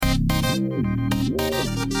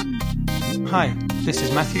Hi, this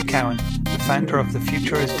is Matthew Cowan, the founder of the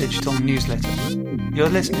Future is Digital newsletter. You're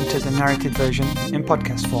listening to the narrated version in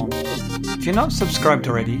podcast form. If you're not subscribed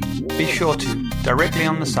already, be sure to directly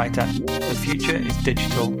on the site at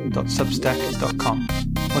thefutureisdigital.substack.com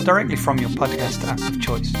or directly from your podcast app of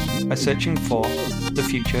choice by searching for The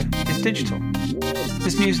Future is Digital.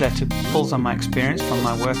 This newsletter pulls on my experience from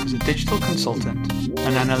my work as a digital consultant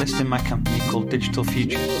and analyst in my company called Digital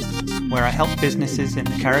Futures, where I help businesses in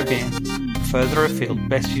the Caribbean and further afield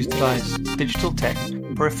best utilize digital tech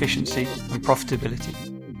for efficiency and profitability.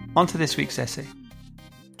 On to this week's essay.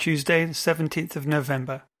 Tuesday, the 17th of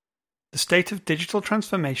November. The state of digital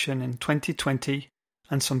transformation in 2020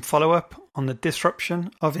 and some follow-up on the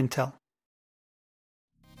disruption of Intel.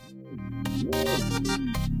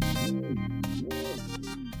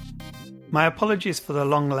 My apologies for the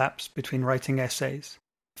long lapse between writing essays.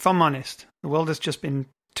 If I'm honest, the world has just been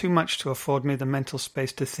too much to afford me the mental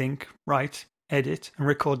space to think, write, edit, and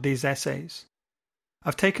record these essays.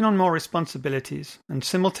 I've taken on more responsibilities and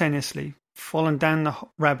simultaneously fallen down the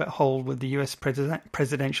rabbit hole with the US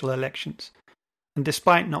presidential elections. And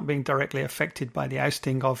despite not being directly affected by the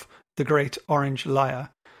ousting of the great orange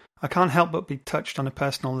liar, I can't help but be touched on a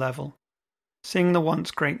personal level. Seeing the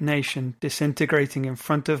once great nation disintegrating in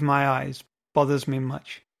front of my eyes bothers me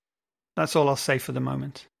much. That's all I'll say for the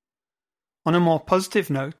moment. On a more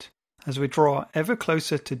positive note, as we draw ever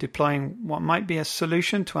closer to deploying what might be a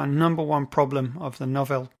solution to our number one problem of the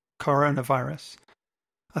novel coronavirus,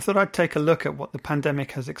 I thought I'd take a look at what the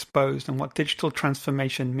pandemic has exposed and what digital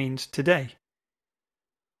transformation means today.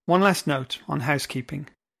 One last note on housekeeping.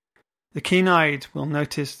 The keen-eyed will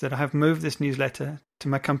notice that I have moved this newsletter to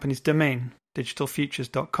my company's domain,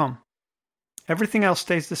 digitalfutures.com. Everything else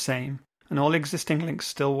stays the same, and all existing links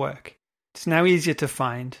still work. It's now easier to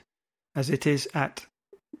find, as it is at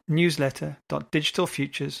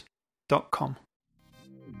newsletter.digitalfutures.com.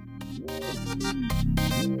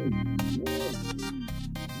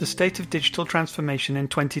 The state of digital transformation in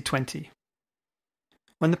 2020.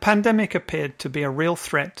 When the pandemic appeared to be a real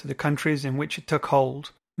threat to the countries in which it took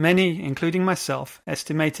hold, many, including myself,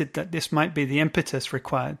 estimated that this might be the impetus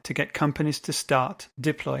required to get companies to start,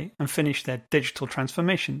 deploy, and finish their digital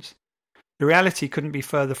transformations. The reality couldn't be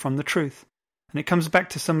further from the truth, and it comes back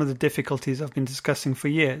to some of the difficulties I've been discussing for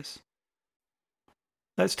years.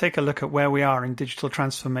 Let's take a look at where we are in digital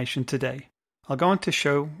transformation today. I'll go on to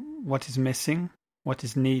show what is missing, what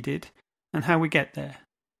is needed, and how we get there.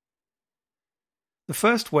 The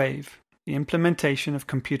first wave, the implementation of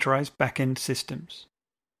computerized back-end systems.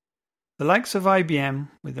 The likes of IBM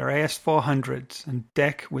with their AS400s and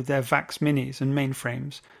DEC with their VAX minis and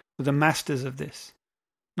mainframes were the masters of this.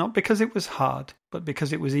 Not because it was hard, but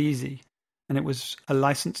because it was easy, and it was a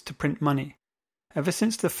license to print money. Ever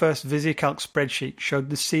since the first VisiCalc spreadsheet showed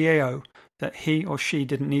the CAO that he or she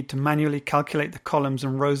didn't need to manually calculate the columns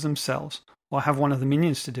and rows themselves, or have one of the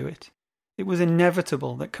minions to do it, it was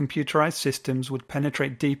inevitable that computerized systems would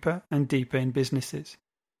penetrate deeper and deeper in businesses.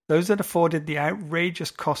 Those that afforded the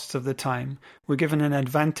outrageous costs of the time were given an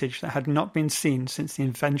advantage that had not been seen since the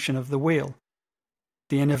invention of the wheel,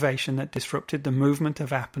 the innovation that disrupted the movement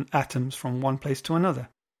of atoms from one place to another.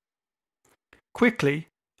 Quickly,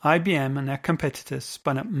 IBM and their competitors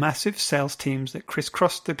spun up massive sales teams that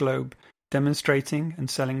crisscrossed the globe, demonstrating and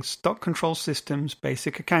selling stock control systems,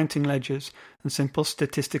 basic accounting ledgers, and simple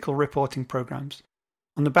statistical reporting programs.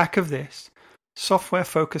 On the back of this,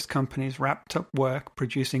 software-focused companies wrapped up work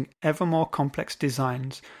producing ever more complex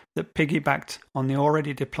designs that piggybacked on the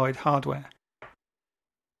already deployed hardware.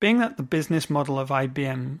 Being that the business model of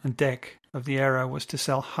IBM and DEC of the era was to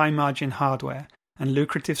sell high-margin hardware and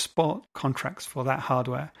lucrative sport contracts for that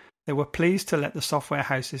hardware, they were pleased to let the software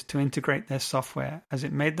houses to integrate their software as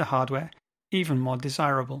it made the hardware even more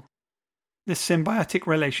desirable. This symbiotic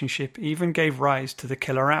relationship even gave rise to the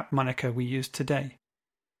killer app moniker we use today.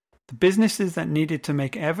 The businesses that needed to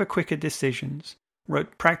make ever quicker decisions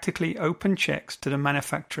wrote practically open checks to the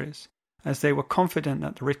manufacturers, as they were confident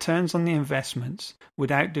that the returns on the investments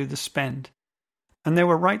would outdo the spend. And they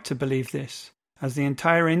were right to believe this, as the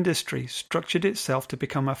entire industry structured itself to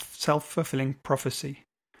become a self-fulfilling prophecy.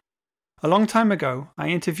 A long time ago, I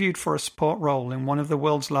interviewed for a support role in one of the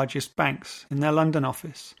world's largest banks in their London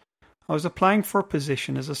office. I was applying for a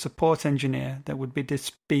position as a support engineer that would be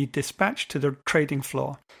dispatched to the trading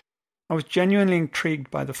floor. I was genuinely intrigued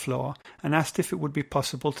by the floor and asked if it would be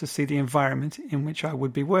possible to see the environment in which I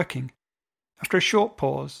would be working. After a short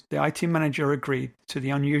pause, the IT manager agreed to the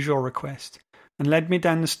unusual request and led me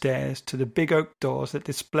down the stairs to the big oak doors that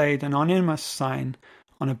displayed an ominous sign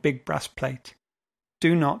on a big brass plate.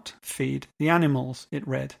 "Do not feed the animals," it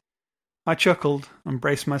read. I chuckled and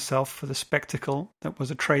braced myself for the spectacle that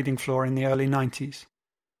was a trading floor in the early 90s.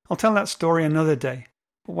 I'll tell that story another day,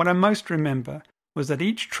 but what I most remember was that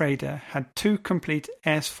each trader had 2 complete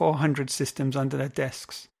AS400 systems under their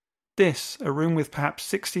desks. This, a room with perhaps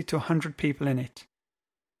 60 to 100 people in it.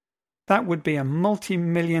 That would be a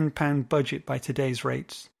multi-million-pound budget by today's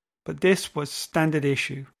rates, but this was standard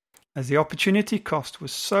issue, as the opportunity cost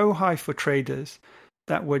was so high for traders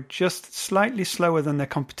that were just slightly slower than their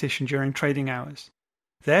competition during trading hours.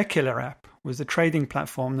 Their killer app was a trading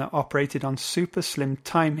platform that operated on super slim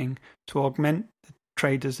timing to augment the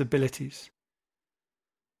trader's abilities.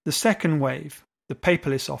 The second wave, the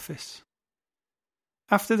paperless office.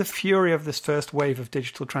 After the fury of this first wave of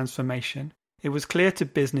digital transformation, it was clear to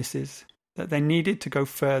businesses that they needed to go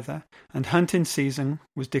further, and hunting season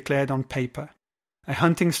was declared on paper. A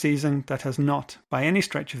hunting season that has not, by any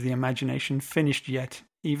stretch of the imagination, finished yet,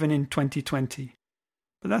 even in 2020.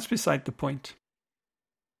 But that's beside the point.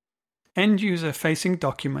 End-user facing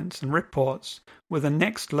documents and reports were the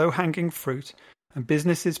next low-hanging fruit, and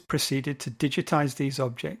businesses proceeded to digitize these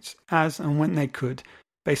objects as and when they could,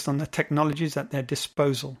 based on the technologies at their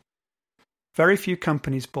disposal. Very few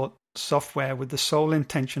companies bought software with the sole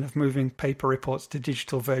intention of moving paper reports to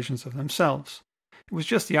digital versions of themselves. It was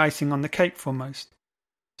just the icing on the cake for most.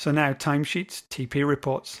 So now timesheets, TP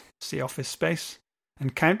reports, see Office Space,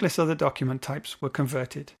 and countless other document types were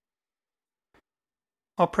converted.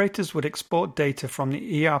 Operators would export data from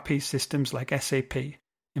the ERP systems like SAP,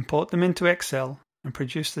 import them into Excel, and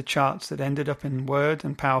produce the charts that ended up in Word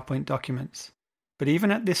and PowerPoint documents. But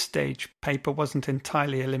even at this stage, paper wasn't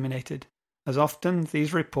entirely eliminated, as often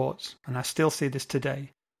these reports, and I still see this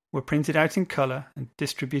today, were printed out in colour and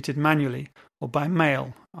distributed manually or by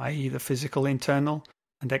mail, i.e. the physical internal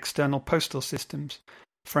and external postal systems,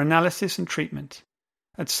 for analysis and treatment.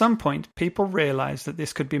 At some point, people realised that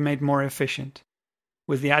this could be made more efficient.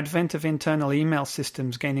 With the advent of internal email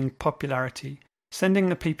systems gaining popularity, sending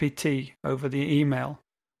the PPT over the email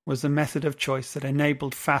was the method of choice that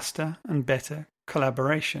enabled faster and better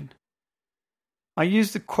collaboration. I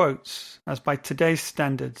use the quotes, as by today's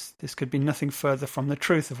standards, this could be nothing further from the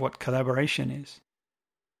truth of what collaboration is.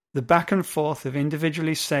 The back and forth of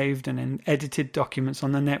individually saved and edited documents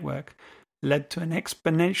on the network led to an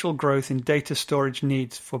exponential growth in data storage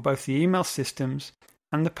needs for both the email systems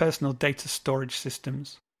and the personal data storage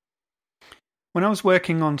systems. When I was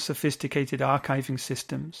working on sophisticated archiving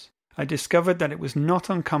systems, I discovered that it was not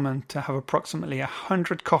uncommon to have approximately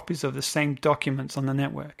 100 copies of the same documents on the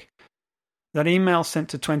network. That email sent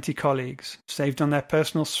to 20 colleagues, saved on their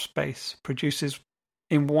personal space, produces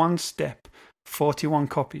in one step 41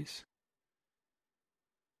 copies.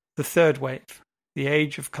 The third wave, the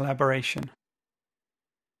age of collaboration.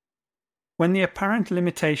 When the apparent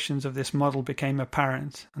limitations of this model became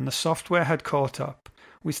apparent and the software had caught up,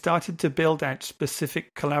 we started to build out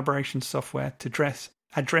specific collaboration software to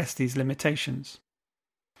address these limitations.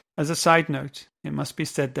 As a side note, it must be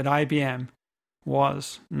said that IBM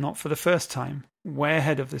was, not for the first time, way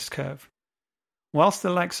ahead of this curve. Whilst the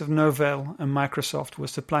likes of Novell and Microsoft were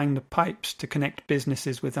supplying the pipes to connect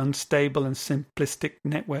businesses with unstable and simplistic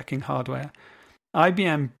networking hardware,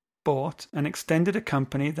 IBM bought and extended a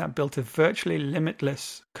company that built a virtually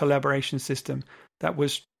limitless collaboration system that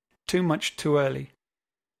was too much too early.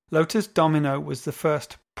 Lotus Domino was the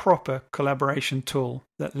first proper collaboration tool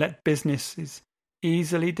that let businesses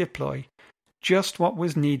easily deploy just what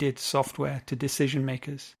was needed software to decision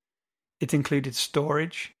makers. It included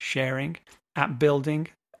storage, sharing, app building,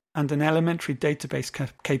 and an elementary database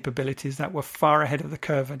capabilities that were far ahead of the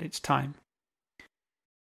curve at its time.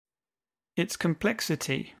 Its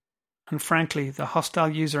complexity, and frankly the hostile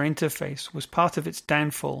user interface, was part of its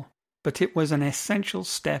downfall, but it was an essential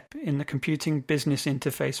step in the computing business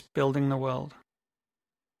interface building the world.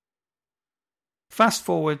 Fast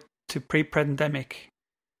forward to pre-pandemic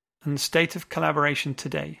and the state of collaboration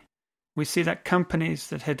today, we see that companies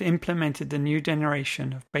that had implemented the new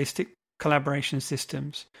generation of basic collaboration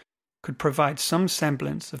systems could provide some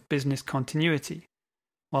semblance of business continuity,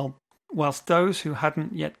 whilst those who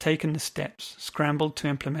hadn't yet taken the steps scrambled to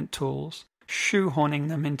implement tools, shoehorning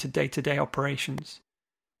them into day-to-day operations.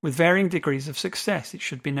 With varying degrees of success, it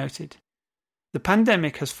should be noted. The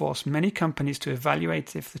pandemic has forced many companies to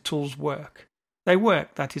evaluate if the tools work. They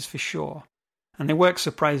work, that is for sure, and they work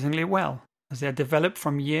surprisingly well, as they are developed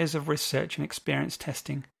from years of research and experience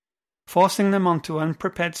testing. Forcing them onto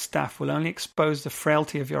unprepared staff will only expose the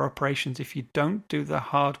frailty of your operations if you don't do the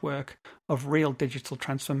hard work of real digital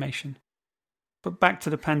transformation. But back to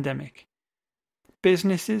the pandemic.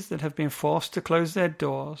 Businesses that have been forced to close their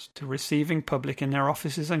doors to receiving public in their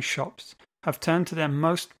offices and shops have turned to their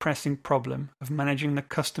most pressing problem of managing the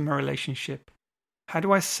customer relationship. How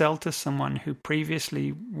do I sell to someone who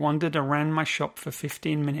previously wandered around my shop for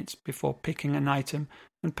 15 minutes before picking an item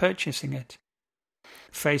and purchasing it?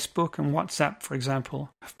 Facebook and WhatsApp, for example,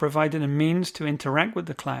 have provided a means to interact with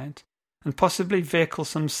the client and possibly vehicle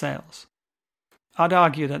some sales. I'd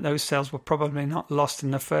argue that those sales were probably not lost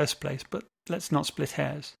in the first place, but let's not split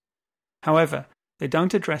hairs. However, they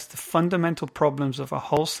don't address the fundamental problems of a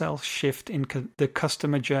wholesale shift in the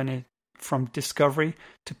customer journey from discovery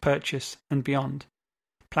to purchase and beyond.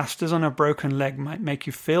 Plasters on a broken leg might make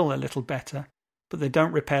you feel a little better, but they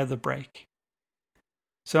don't repair the break.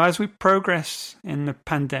 So as we progress in the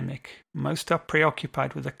pandemic, most are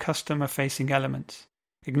preoccupied with the customer-facing elements,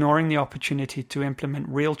 ignoring the opportunity to implement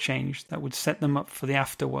real change that would set them up for the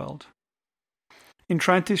afterworld. In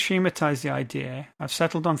trying to schematize the idea, I've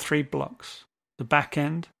settled on 3 blocks: the back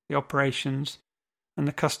end, the operations, and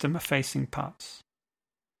the customer-facing parts.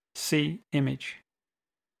 See image.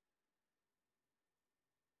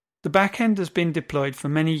 The back end has been deployed for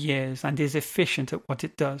many years and is efficient at what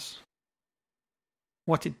it does.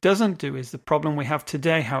 What it doesn't do is the problem we have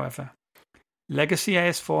today, however. Legacy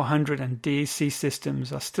AS400 and DEC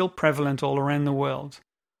systems are still prevalent all around the world.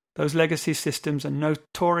 Those legacy systems are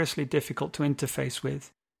notoriously difficult to interface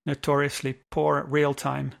with, notoriously poor at real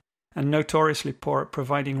time, and notoriously poor at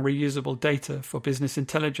providing reusable data for business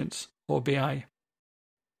intelligence, or BI.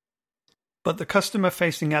 But the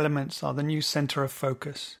customer-facing elements are the new center of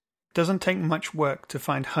focus. It doesn't take much work to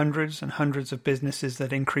find hundreds and hundreds of businesses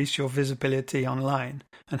that increase your visibility online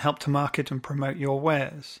and help to market and promote your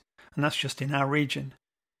wares, and that's just in our region.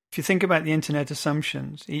 If you think about the internet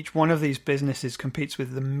assumptions, each one of these businesses competes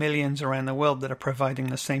with the millions around the world that are providing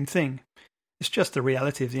the same thing. It's just the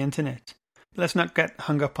reality of the internet. Let's not get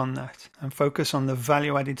hung up on that and focus on the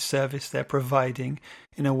value-added service they're providing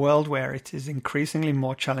in a world where it is increasingly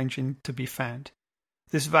more challenging to be found.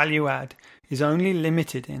 This value add is only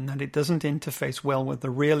limited in that it doesn't interface well with the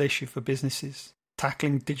real issue for businesses,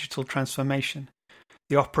 tackling digital transformation,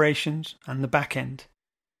 the operations and the back end.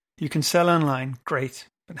 You can sell online, great,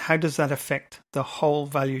 but how does that affect the whole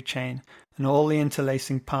value chain and all the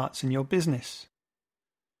interlacing parts in your business?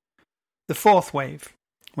 The 4th wave,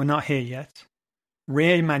 we're not here yet,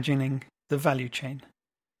 reimagining the value chain.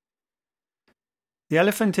 The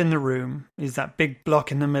elephant in the room is that big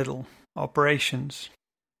block in the middle, operations.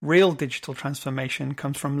 Real digital transformation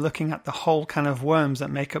comes from looking at the whole can of worms that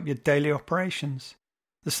make up your daily operations.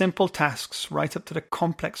 The simple tasks right up to the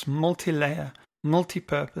complex multi-layer,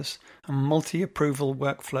 multi-purpose and multi-approval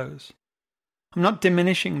workflows. I'm not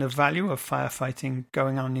diminishing the value of firefighting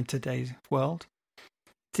going on in today's world.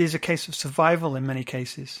 It is a case of survival in many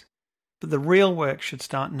cases. But the real work should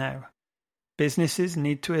start now. Businesses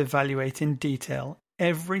need to evaluate in detail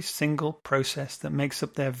every single process that makes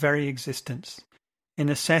up their very existence. In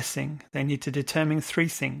assessing, they need to determine 3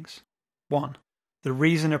 things. 1. The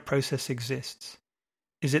reason a process exists.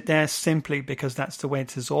 Is it there simply because that's the way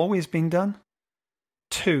it has always been done?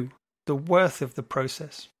 2. The worth of the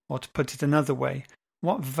process, or to put it another way,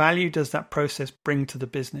 what value does that process bring to the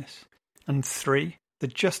business? And 3. The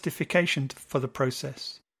justification for the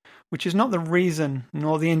process, which is not the reason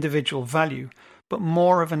nor the individual value, but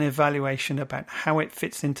more of an evaluation about how it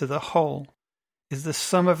fits into the whole. Is the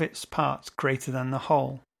sum of its parts greater than the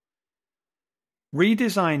whole?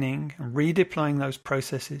 Redesigning and redeploying those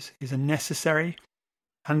processes is a necessary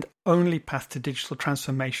and only path to digital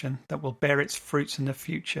transformation that will bear its fruits in the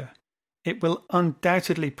future. It will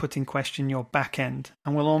undoubtedly put in question your back end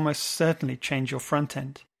and will almost certainly change your front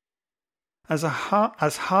end. As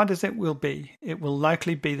hard as it will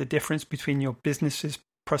likely be the difference between your business's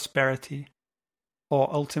prosperity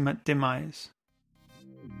or ultimate demise.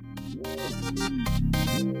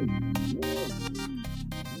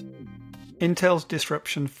 Intel's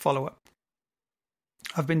disruption follow-up.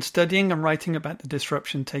 I've been studying and writing about the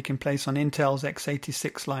disruption taking place on Intel's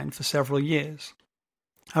x86 line for several years.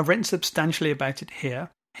 I've written substantially about it here,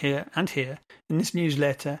 and here, in this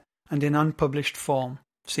newsletter and in unpublished form.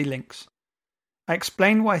 See links. I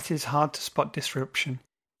explain why it is hard to spot disruption,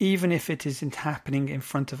 even if it isn't happening in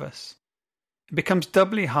front of us. It becomes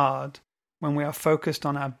doubly hard when we are focused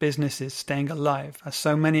on our businesses staying alive, as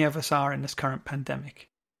so many of us are in this current pandemic.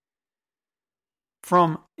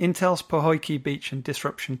 From Intel's Pohoiki Beach and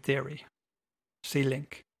Disruption Theory. See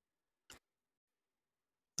link.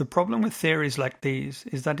 The problem with theories like these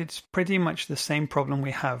is that it's pretty much the same problem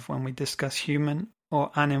we have when we discuss human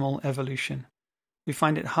or animal evolution. We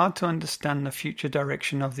find it hard to understand the future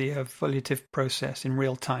direction of the evolutive process in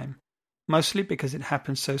real time, mostly because it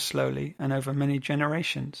happens so slowly and over many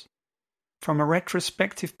generations. From a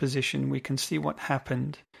retrospective position, we can see what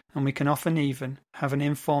happened, and we can often even have an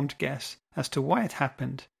informed guess as to why it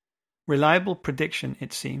happened. Reliable prediction,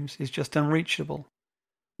 it seems, is just unreachable.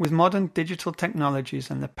 With modern digital technologies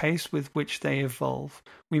and the pace with which they evolve,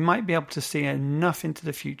 we might be able to see enough into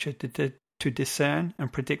the future to discern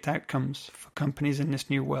and predict outcomes for companies in this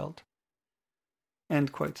new world.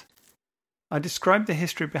 End quote. I described the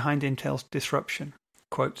history behind Intel's disruption.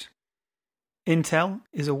 Quote, Intel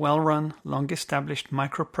is a well-run, long-established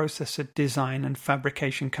microprocessor design and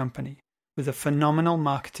fabrication company with a phenomenal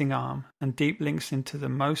marketing arm and deep links into the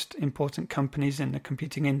most important companies in the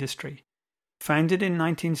computing industry. Founded in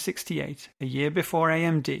 1968, a year before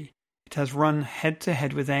AMD, it has run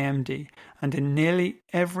head-to-head with AMD and in nearly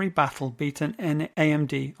every battle beaten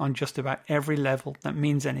AMD on just about every level that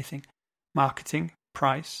means anything. Marketing,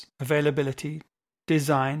 price, availability,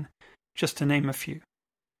 design, just to name a few.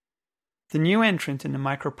 The new entrant in the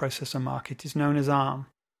microprocessor market is known as ARM,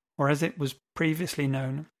 or as it was previously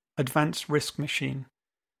known, Advanced RISC Machine,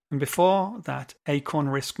 and before that, Acorn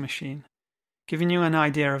RISC Machine, giving you an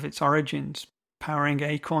idea of its origins, powering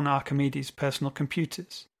Acorn Archimedes personal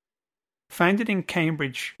computers. Founded in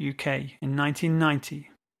Cambridge, UK in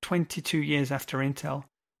 1990, 22 years after Intel,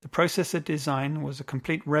 the processor design was a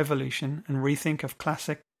complete revolution and rethink of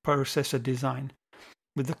classic processor design,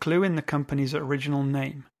 with the clue in the company's original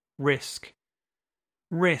name, RISC.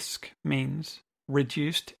 RISC means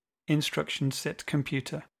Reduced Instruction Set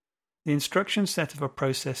Computer. The instruction set of a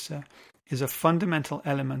processor is a fundamental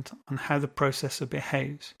element on how the processor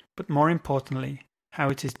behaves, but more importantly, how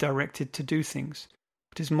it is directed to do things,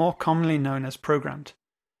 what is more commonly known as programmed.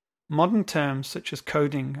 Modern terms such as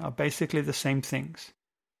coding are basically the same things.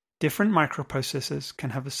 Different microprocessors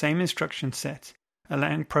can have the same instruction set,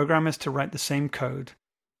 allowing programmers to write the same code,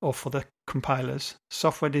 or for the compilers,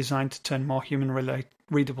 software designed to turn more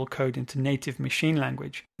human-readable code into native machine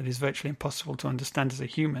language that is virtually impossible to understand as a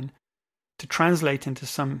human, to translate into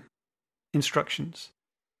some instructions.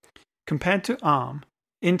 Compared to ARM,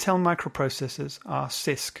 Intel microprocessors are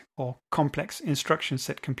CISC, or complex instruction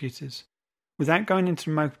set computers. Without going into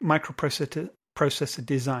microprocessor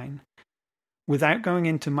design,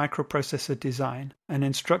 an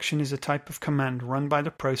instruction is a type of command run by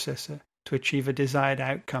the processor to achieve a desired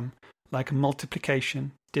outcome, like a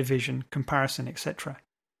multiplication, division, comparison, etc.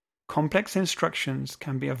 Complex instructions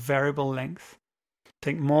can be of variable length,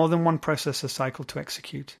 take more than one processor cycle to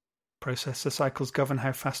execute. Processor cycles govern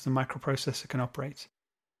how fast the microprocessor can operate,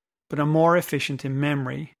 but are more efficient in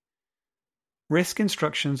memory. RISC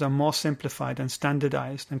instructions are more simplified and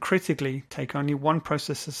standardized, and critically take only one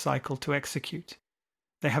processor cycle to execute.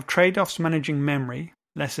 They have trade-offs managing memory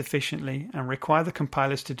less efficiently and require the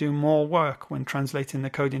compilers to do more work when translating the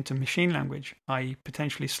code into machine language, i.e.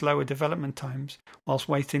 potentially slower development times, whilst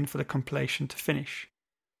waiting for the compilation to finish.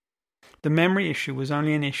 The memory issue was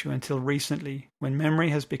only an issue until recently, when memory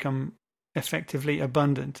has become effectively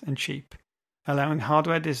abundant and cheap, allowing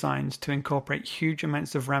hardware designs to incorporate huge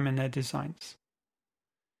amounts of RAM in their designs.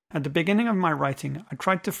 At the beginning of my writing, I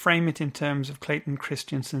tried to frame it in terms of Clayton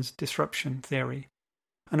Christensen's disruption theory,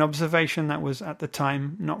 an observation that was at the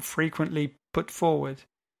time not frequently put forward.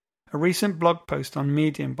 A recent blog post on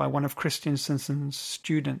Medium by one of Christensen's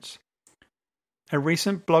students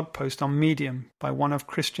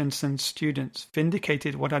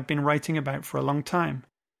vindicated what I'd been writing about for a long time.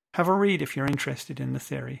 Have a read if you're interested in the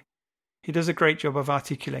theory. He does a great job of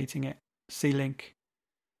articulating it. See link.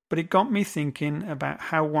 But it got me thinking about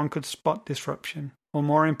how one could spot disruption, or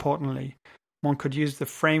more importantly, one could use the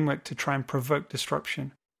framework to try and provoke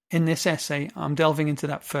disruption. In this essay, I'm delving into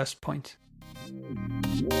that first point.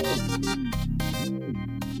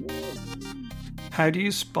 How do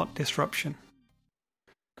you spot disruption?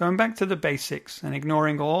 Going back to the basics and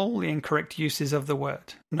ignoring all the incorrect uses of the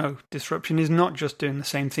word. No, disruption is not just doing the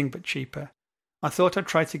same thing but cheaper. I thought I'd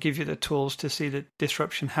try to give you the tools to see the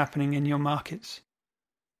disruption happening in your markets.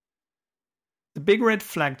 The big red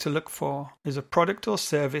flag to look for is a product or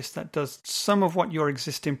service that does some of what your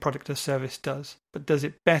existing product or service does, but does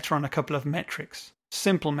it better on a couple of metrics,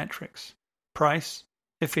 simple metrics: price,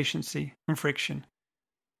 efficiency, and friction.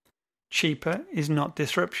 Cheaper is not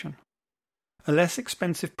disruption. A less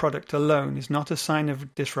expensive product alone is not a sign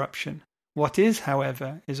of disruption. What is,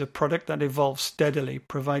 however, is a product that evolves steadily,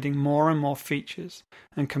 providing more and more features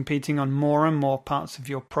and competing on more and more parts of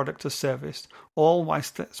your product or service, all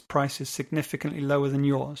whilst its price is significantly lower than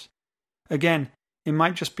yours. Again, it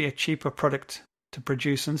might just be a cheaper product to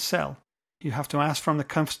produce and sell. You have to ask from the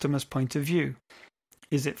customer's point of view.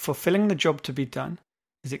 Is it fulfilling the job to be done?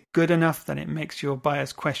 Is it good enough that it makes your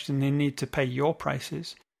buyers question the need to pay your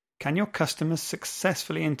prices? Can your customers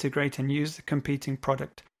successfully integrate and use the competing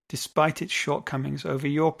product despite its shortcomings over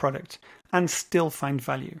your product and still find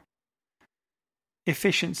value?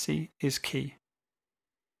 Efficiency is key.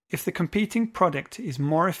 If the competing product is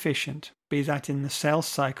more efficient, be that in the sales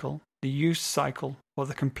cycle, the use cycle, or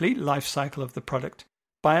the complete life cycle of the product,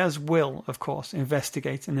 buyers will, of course,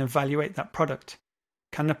 investigate and evaluate that product.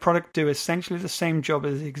 Can the product do essentially the same job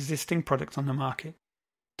as the existing product on the market?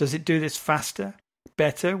 Does it do this faster,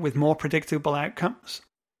 better, with more predictable outcomes?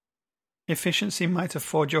 Efficiency might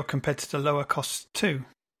afford your competitor lower costs too.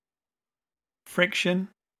 Friction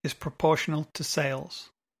is proportional to sales.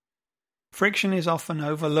 Friction is often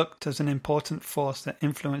overlooked as an important force that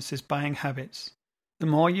influences buying habits. The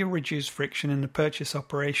more you reduce friction in the purchase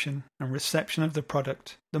operation and reception of the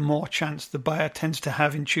product, the more chance the buyer tends to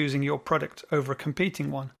have in choosing your product over a competing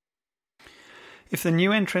one. If the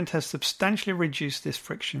new entrant has substantially reduced this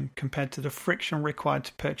friction compared to the friction required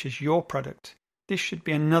to purchase your product, this should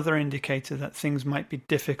be another indicator that things might be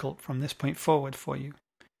difficult from this point forward for you.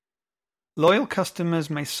 Loyal customers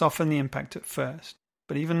may soften the impact at first,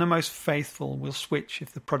 but even the most faithful will switch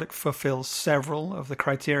if the product fulfills several of the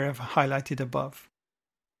criteria I've highlighted above.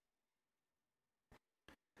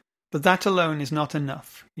 But that alone is not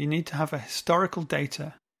enough. You need to have a historical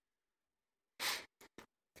data.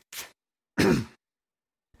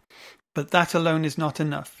 But that alone is not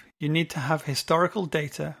enough. You need to have historical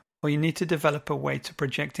data, or you need to develop a way to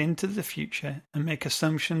project into the future and make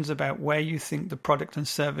assumptions about where you think the product and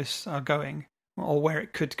service are going, or where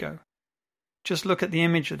it could go. Just look at the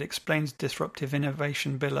image that explains disruptive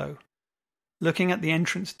innovation below. Looking at the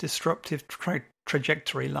entrant's disruptive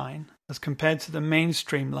trajectory line as compared to the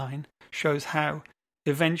mainstream line shows how,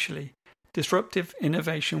 eventually, disruptive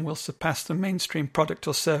innovation will surpass the mainstream product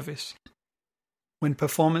or service when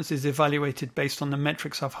performance is evaluated based on the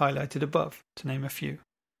metrics I've highlighted above, to name a few.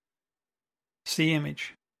 See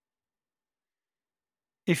image.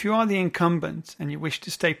 If you are the incumbent and you wish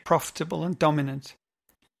to stay profitable and dominant,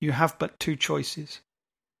 you have but two choices.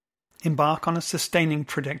 Embark on a sustaining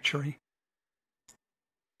trajectory,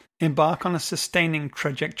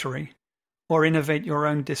 or innovate your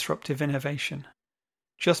own disruptive innovation.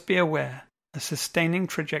 Just be aware, a sustaining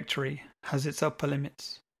trajectory has its upper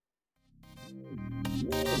limits.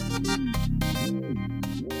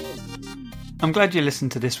 I'm glad you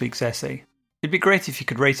listened to this week's essay. It'd be great if you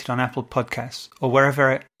could rate it on Apple Podcasts or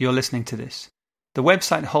wherever you're listening to this. The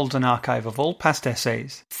website holds an archive of all past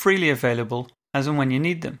essays, freely available as and when you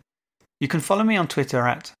need them. You can follow me on Twitter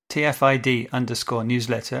at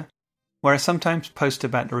TFID_newsletter, where I sometimes post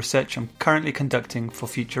about the research I'm currently conducting for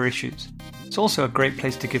future issues. It's also a great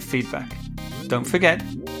place to give feedback. Don't forget,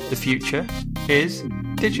 the future is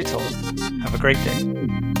digital. Have a great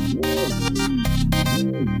day.